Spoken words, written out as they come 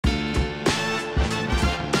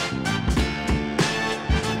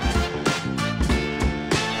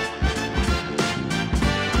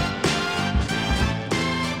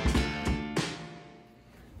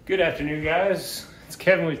Good afternoon, guys. It's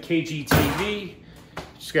Kevin with KGTV.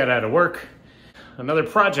 Just got out of work. Another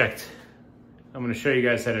project I'm going to show you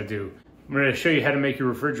guys how to do. I'm going to show you how to make your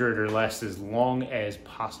refrigerator last as long as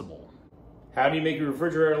possible. How do you make your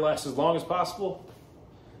refrigerator last as long as possible?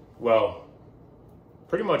 Well,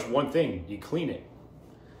 pretty much one thing. You clean it.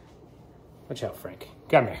 Watch out, Frank.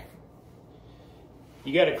 Come here.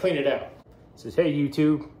 You got to clean it out. It says, hey,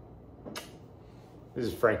 YouTube. This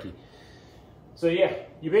is Frankie. So yeah,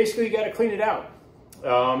 you basically got to clean it out.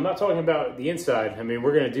 I'm not talking about the inside. I mean,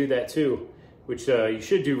 we're going to do that too, which you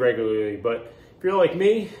should do regularly. But if you're like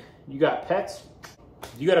me, you got pets,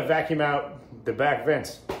 you got to vacuum out the back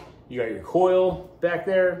vents. You got your coil back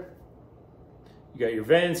there. You got your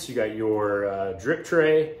vents. You got your drip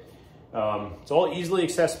tray. It's all easily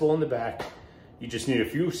accessible in the back. You just need a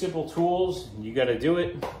few simple tools. You got to do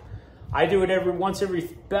it. I do it once every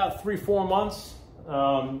about 3-4 months.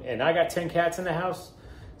 And I got 10 cats in the house.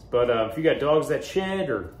 But if you got dogs that shed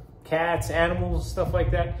or cats, animals, stuff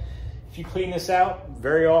like that, if you clean this out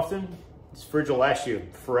very often, this fridge will last you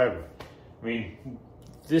forever. I mean,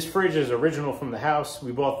 this fridge is original from the house.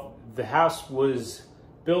 The house was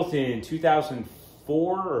built in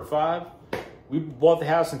 2004 or 5. We bought the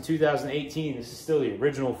house in 2018. This is still the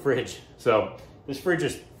original fridge. So this fridge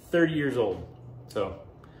is 30 years old. So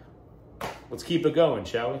let's keep it going,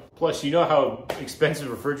 shall we? Plus, you know how expensive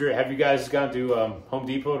refrigerator. Have you guys gone to Home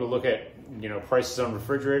Depot to look at, prices on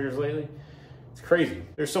refrigerators lately? It's crazy.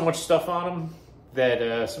 There's so much stuff on them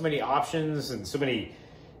that so many options and so many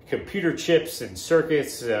computer chips and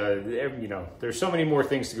circuits. There's so many more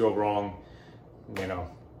things to go wrong.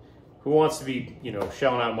 Who wants to be,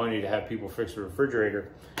 shelling out money to have people fix a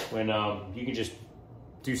refrigerator when you can just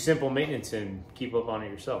do simple maintenance and keep up on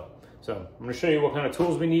it yourself? So I'm going to show you what kind of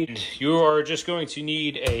tools we need. You are just going to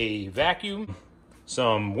need a vacuum,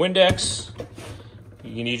 some Windex.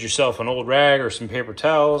 You need yourself an old rag or some paper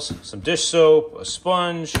towels, some dish soap, a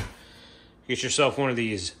sponge. Get yourself one of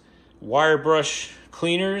these wire brush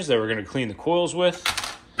cleaners that we're going to clean the coils with.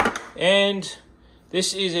 And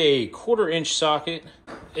this is a 1/4 inch socket.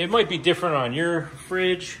 It might be different on your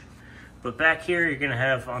fridge, but back here you're going to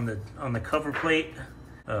have on the cover plate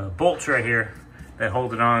bolts right here that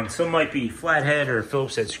hold it on. Some might be flathead or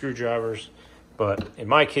Phillips head screwdrivers, but in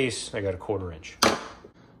my case, I got a 1/4 inch.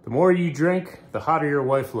 The more you drink, the hotter your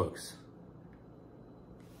wife looks.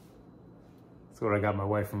 That's what I got my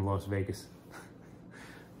wife from Las Vegas.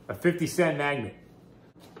 A 50-cent magnet.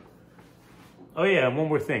 Oh yeah, one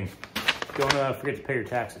more thing. Don't forget to pay your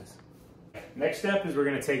taxes. Next step is we're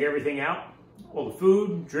gonna take everything out. All the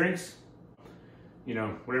food, drinks,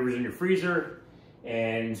 whatever's in your freezer.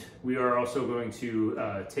 And we are also going to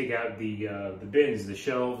take out the bins, the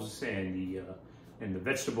shelves, and the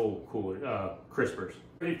vegetable cooler crispers.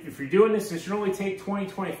 If you're doing this, it should only take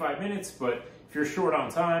 20-25 minutes. But if you're short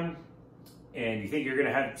on time and you think you're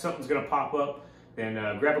gonna have something's gonna pop up, then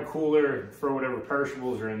grab a cooler, throw whatever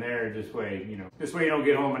perishables are in there. This way, you don't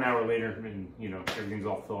get home an hour later and everything's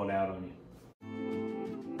all thawed out on you.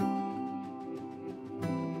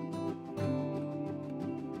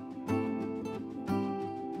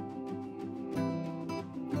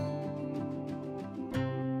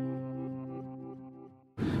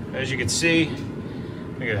 As you can see,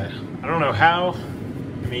 look at that. I don't know how.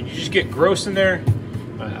 I mean, you just get gross in there.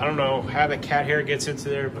 I don't know how the cat hair gets into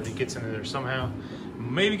there, but it gets into there somehow.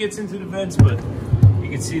 Maybe gets into the vents, but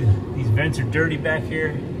you can see these vents are dirty back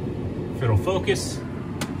here. If it'll focus,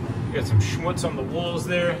 you got some schmutz on the walls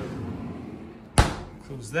there.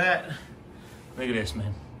 Close that. Look at this,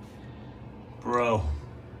 man. Bro.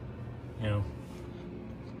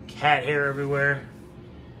 Cat hair everywhere.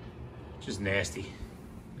 Just nasty.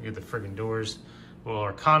 Look at the friggin' doors. Well,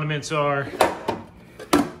 our condiments are,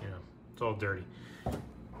 it's all dirty.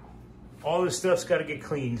 All this stuff's got to get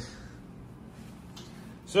cleaned.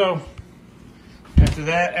 So, after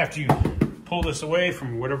that, after you pull this away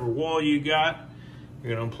from whatever wall you got,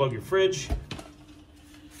 you're going to unplug your fridge. And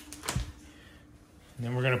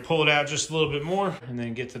then we're going to pull it out just a little bit more and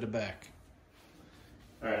then get to the back.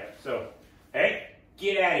 All right, so, hey,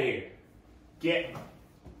 get out of here. Get.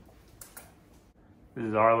 This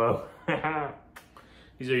is Arlo.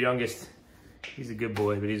 He's our youngest. He's a good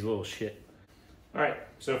boy, but he's a little shit. All right,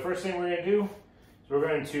 so first thing we're gonna do is we're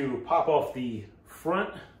going to pop off the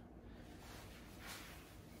front.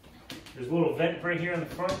 There's a little vent right here in the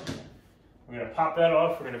front. We're gonna pop that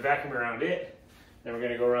off. We're gonna vacuum around it. Then we're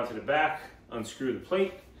gonna go around to the back, unscrew the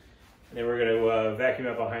plate, and then we're gonna vacuum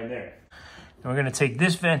up behind there. And we're gonna take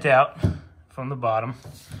this vent out from the bottom.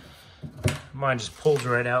 Mine just pulls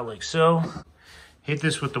right out like so. Hit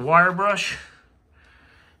this with the wire brush,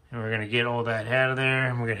 And we're gonna get all that out of there,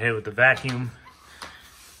 and we're gonna hit it with the vacuum.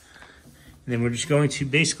 And then we're just going to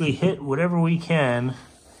basically hit whatever we can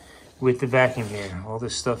with the vacuum here. All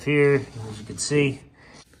this stuff here, as you can see.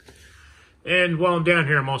 And while I'm down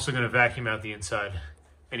here, I'm also gonna vacuum out the inside.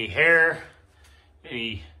 Any hair,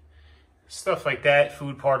 any stuff like that,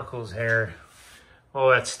 food particles, hair, all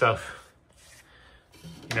that stuff.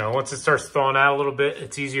 You know, once it starts thawing out a little bit,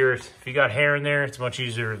 it's easier. If you got hair in there, it's much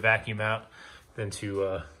easier to vacuum out than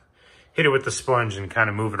to hit it with the sponge and kind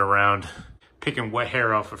of move it around, picking wet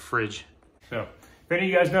hair off a fridge. So if any of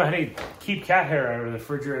you guys know how to keep cat hair out of the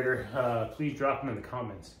refrigerator, please drop them in the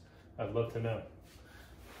comments. I'd love to know.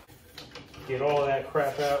 Get all of that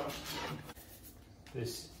crap out.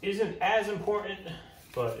 This isn't as important,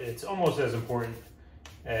 but it's almost as important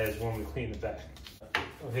as when we clean the back.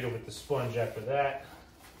 I'll hit it with the sponge after that.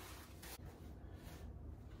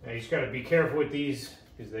 Now you just gotta be careful with these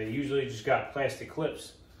because they usually just got plastic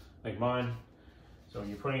clips like mine. So when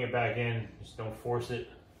you're putting it back in, just don't force it.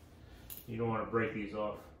 You don't want to break these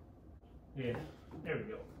off. Yeah, there we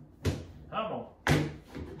go. Come on.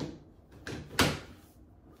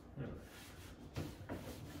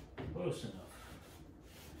 Close enough.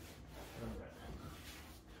 All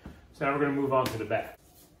right. So now we're gonna move on to the back.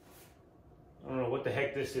 I don't know what the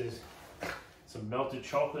heck this is. Some melted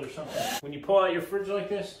chocolate or something. When you pull out your fridge like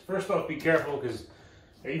this, first off, be careful because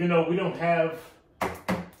even though we don't have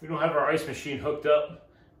our ice machine hooked up,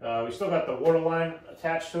 we still got the water line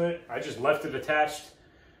attached to it. I just left it attached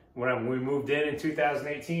when we moved in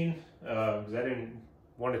 2018 because I didn't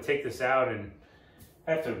want to take this out and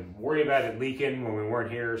have to worry about it leaking when we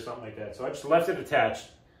weren't here or something like that. So I just left it attached.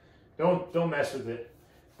 Don't mess with it.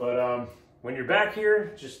 But when you're back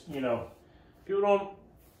here, just, you know, people don't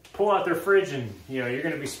pull out their fridge and, you know, you're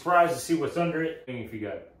going to be surprised to see what's under it. If you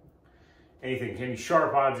got anything, any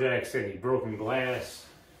sharp objects, any broken glass,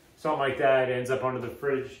 something like that ends up under the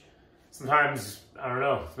fridge. Sometimes, I don't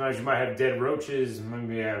know, sometimes you might have dead roaches,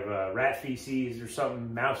 maybe you have rat feces or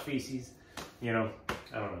something, mouse feces, you know,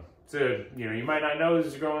 I don't know. So, you know, you might not know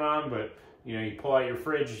this is going on, but, you know, you pull out your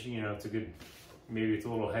fridge, you know, it's a good, maybe it's a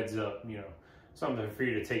little heads up, you know, something for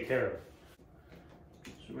you to take care of.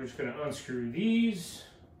 So we're just going to unscrew these.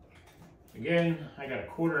 Again, I got a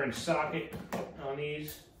 1/4-inch socket on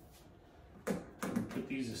these. Put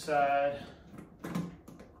these aside.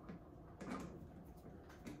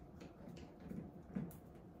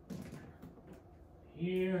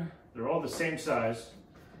 Here, they're all the same size.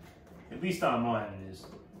 At least on mine it is.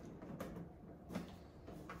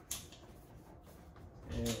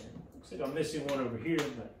 And looks like I'm missing one over here,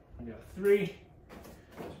 but I got 3. So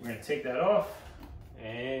we're gonna take that off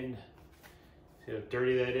and see how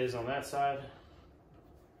dirty that is on that side.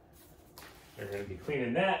 We're gonna be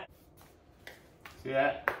cleaning that. See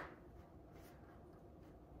that?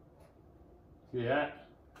 See that?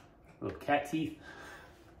 Little cat teeth.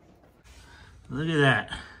 Look at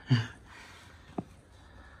that.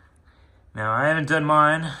 Now I haven't done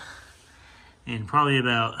mine in probably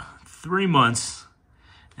about 3 months,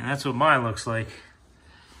 and that's what mine looks like.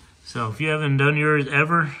 So if you haven't done yours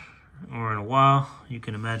ever or in a while, you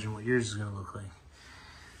can imagine what yours is gonna look like.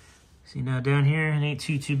 See now down here, it ain't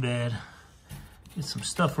too bad. Get some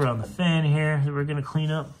stuff around the fan here that we're gonna clean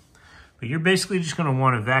up. But you're basically just gonna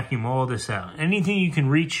wanna vacuum all this out. Anything you can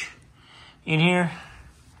reach in here.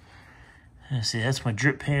 Let's see, that's my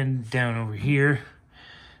drip pan down over here.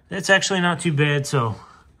 That's actually not too bad, so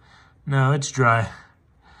no, it's dry.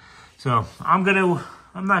 So I'm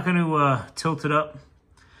not gonna tilt it up.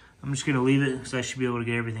 I'm just gonna leave it because I should be able to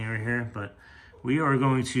get everything right here. But we are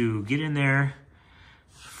going to get in there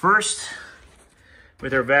first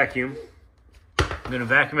with our vacuum. I'm gonna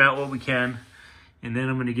vacuum out what we can, and then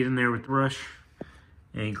I'm gonna get in there with the brush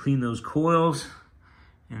and clean those coils,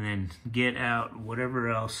 and then get out whatever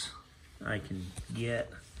else I can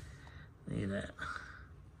get. Look at that.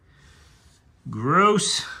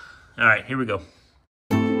 Gross. All right, here we go.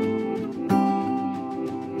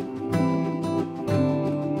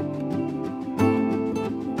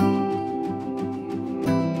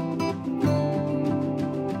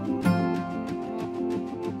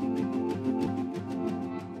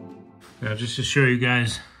 Now, just to show you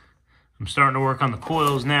guys, I'm starting to work on the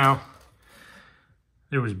coils now.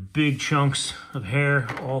 There was big chunks of hair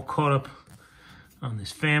all caught up on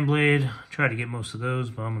this fan blade. Try to get most of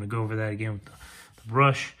those, but I'm gonna go over that again with the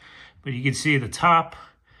brush. But you can see the top,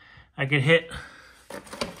 I could hit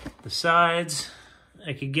the sides.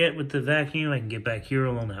 I could get with the vacuum, I can get back here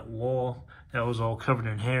along that wall. That was all covered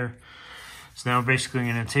in hair. So now we're basically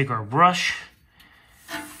gonna take our brush,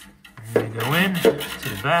 we're gonna go in to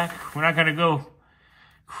the back. We're not gonna go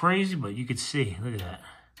crazy, but you can see, look at that.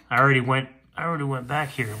 I already went back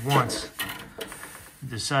here once.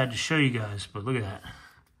 Decided to show you guys, but look at that.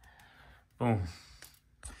 Boom.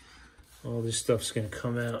 All this stuff's gonna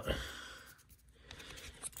come out.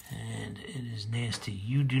 And it is nasty.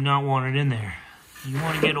 You do not want it in there. You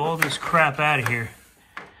want to get all this crap out of here.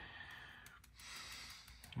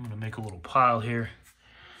 I'm gonna make a little pile here.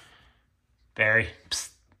 Barry, psst.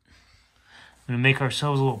 I'm gonna make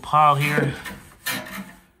ourselves a little pile here.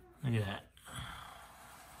 Look at that.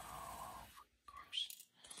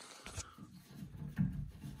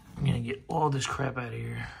 I'm gonna get all this crap out of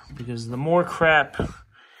here because the more crap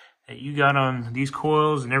that you got on these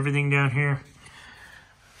coils and everything down here,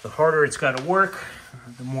 the harder it's got to work,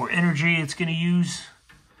 the more energy it's going to use,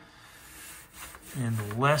 and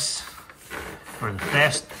the less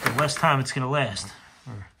time it's going to last,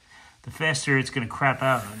 or the faster it's going to crap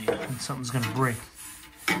out on you, and something's going to break.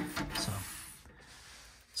 So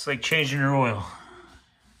it's like changing your oil.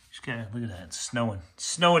 Just gotta look at that. It's snowing,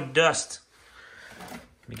 snow and dust.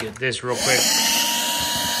 Let me get this real quick.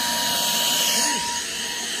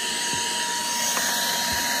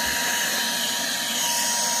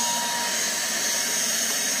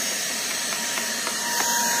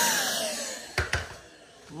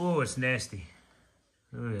 Oh, it's nasty.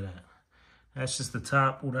 Look at that. That's just the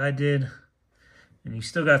top, what I did. And you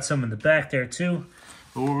still got some in the back there too.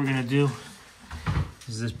 But what we're gonna do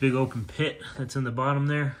is this big open pit that's in the bottom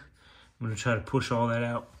there. I'm gonna try to push all that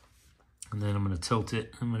out. And then I'm gonna tilt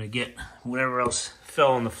it. I'm gonna get whatever else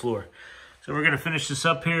fell on the floor. So we're gonna finish this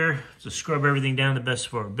up here. Just scrub everything down the best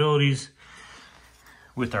of our abilities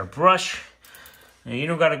with our brush. And you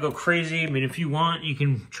don't got to go crazy. I mean, if you want, you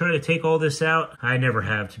can try to take all this out. I never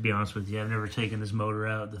have, to be honest with you. I've never taken this motor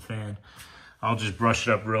out, the fan. I'll just brush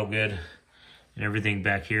it up real good and everything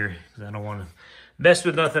back here because I don't want to mess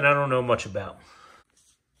with nothing I don't know much about.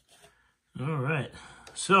 All right.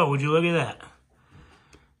 So, would you look at that?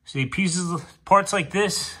 See, parts like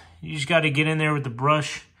this, you just got to get in there with the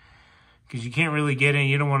brush because you can't really get in.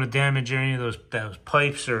 You don't want to damage any of those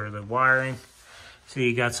pipes or the wiring. See,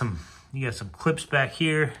 you got some clips back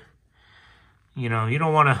here. You know, you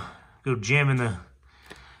don't want to go jamming the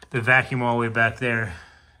vacuum all the way back there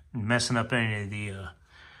and messing up any of the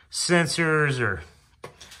sensors or,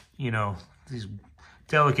 you know, these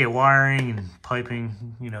delicate wiring and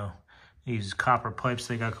piping, you know, these copper pipes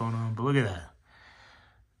they got going on. But look at that.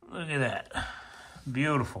 Look at that.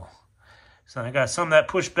 Beautiful. So I got some of that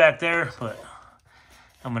pushed back there, but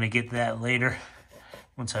I'm going to get that later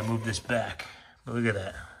once I move this back. But look at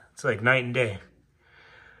that. It's like night and day.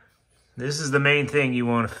 This is the main thing you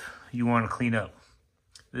want to clean up.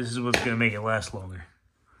 This is what's going to make it last longer.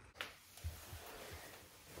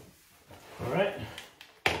 All right.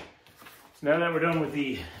 So now that we're done with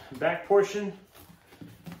the back portion,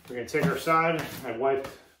 we're going to take our side. I wiped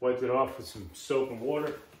it off with some soap and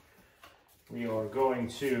water. We are going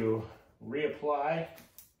to reapply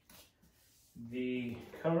the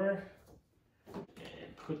cover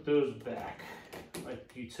and put those back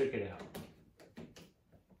like you took it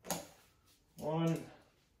out. One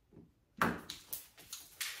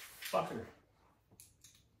fucker.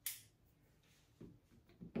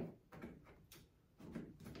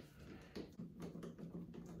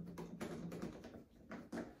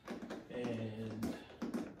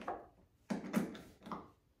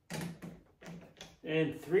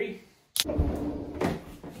 And three.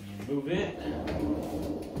 And move it.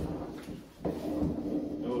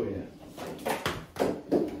 Oh yeah.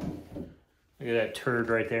 Look at that turd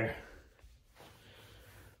right there.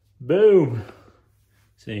 Boom.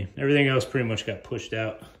 See, everything else pretty much got pushed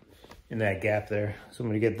out in that gap there. So I'm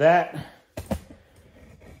gonna get that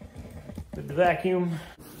with the vacuum.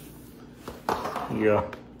 Here you go.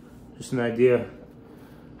 Just an idea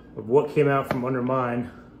of what came out from under mine.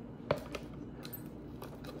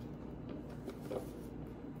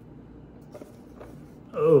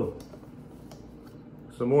 Oh,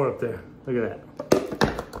 some more up there. Look at that.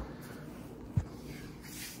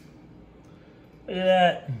 Look at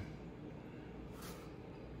that.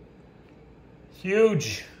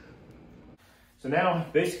 Huge. So now,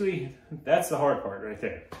 basically, that's the hard part right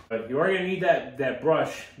there. But you are gonna need that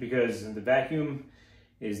brush because the vacuum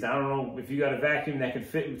is, I don't know if you got a vacuum that can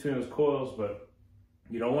fit between those coils, but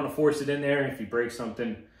you don't wanna force it in there. If you break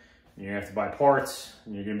something, you're gonna have to buy parts,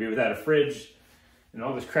 and you're gonna be without a fridge. And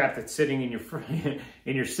all this crap that's sitting in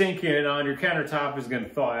your sink and on your countertop is going to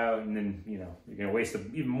thaw out, and then, you know, you're going to waste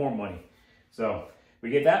even more money. So we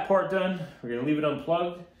get that part done. We're going to leave it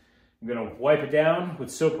unplugged. I'm going to wipe it down with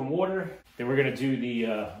soap and water. Then we're going to do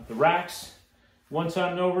the racks one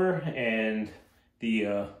time over, and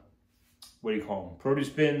the what do you call them? Produce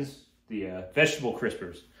bins, the vegetable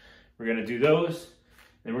crispers. We're gonna do those.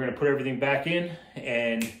 Then we're gonna put everything back in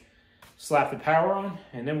and slap the power on,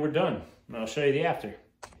 and then we're done. And I'll show you the after.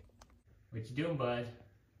 What you doing, bud?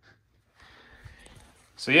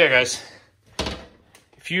 So yeah, guys,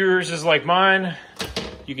 if yours is like mine,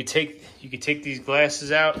 you could take these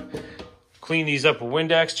glasses out, clean these up with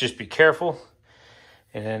Windex, just be careful.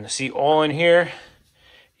 And then see all in here,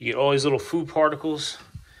 you get all these little food particles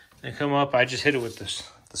that come up. I just hit it with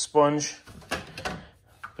the sponge.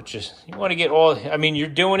 But just, you want to get all, I mean, you're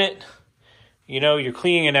doing it, you know, you're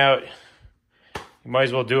cleaning it out. You might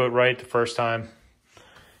as well do it right the first time.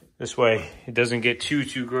 This way it doesn't get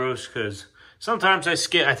too gross, because sometimes I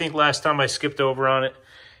think last time I skipped over on it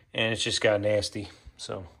and it's just got nasty.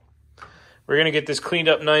 So we're going to get this cleaned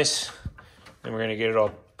up nice, and we're going to get it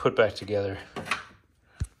all put back together.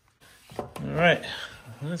 All right,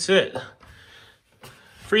 that's it.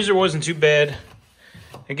 Freezer wasn't too bad.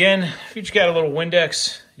 Again, if you just got a little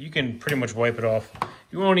Windex, you can pretty much wipe it off.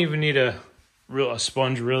 You won't even need a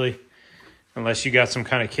sponge, really, unless you got some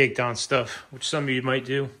kind of caked on stuff, which some of you might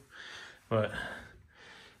do. But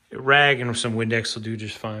a rag and some Windex will do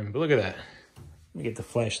just fine. But look at that. Let me get the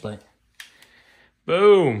flashlight.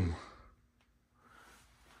 Boom.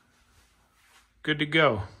 Good to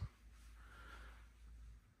go.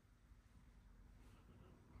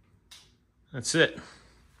 That's it.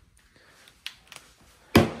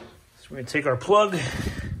 So we're going to take our plug,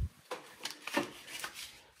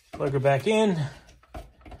 plug her back in.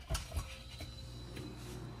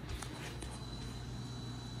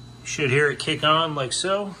 Should hear it kick on like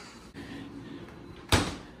so.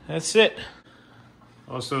 That's it.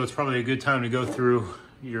 Also, it's probably a good time to go through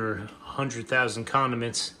your 100,000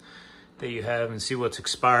 condiments that you have and see what's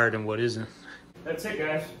expired and what isn't. That's it,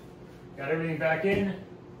 guys. Got everything back in.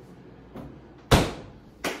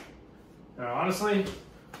 Now, honestly,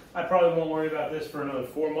 I probably won't worry about this for another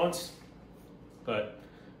 4 months, but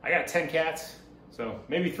I got 10 cats, so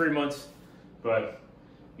maybe 3 months, but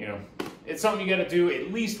you know, it's something you gotta do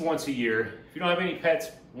at least once a year. If you don't have any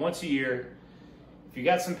pets, once a year. If you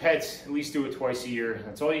got some pets, at least do it twice a year.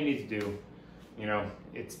 That's all you need to do. You know,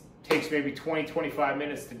 it takes maybe 20, 25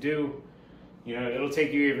 minutes to do. You know, it'll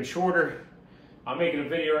take you even shorter. I'm making a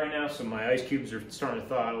video right now, so my ice cubes are starting to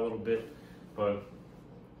thaw out a little bit, but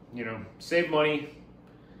you know, save money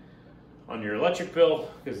on your electric bill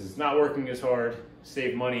because it's not working as hard.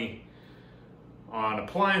 Save money on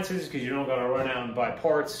appliances because you don't gotta run out and buy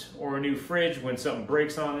parts or a new fridge when something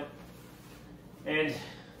breaks on it. And,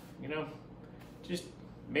 you know, just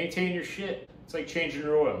maintain your shit. It's like changing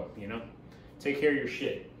your oil, you know? Take care of your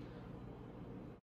shit.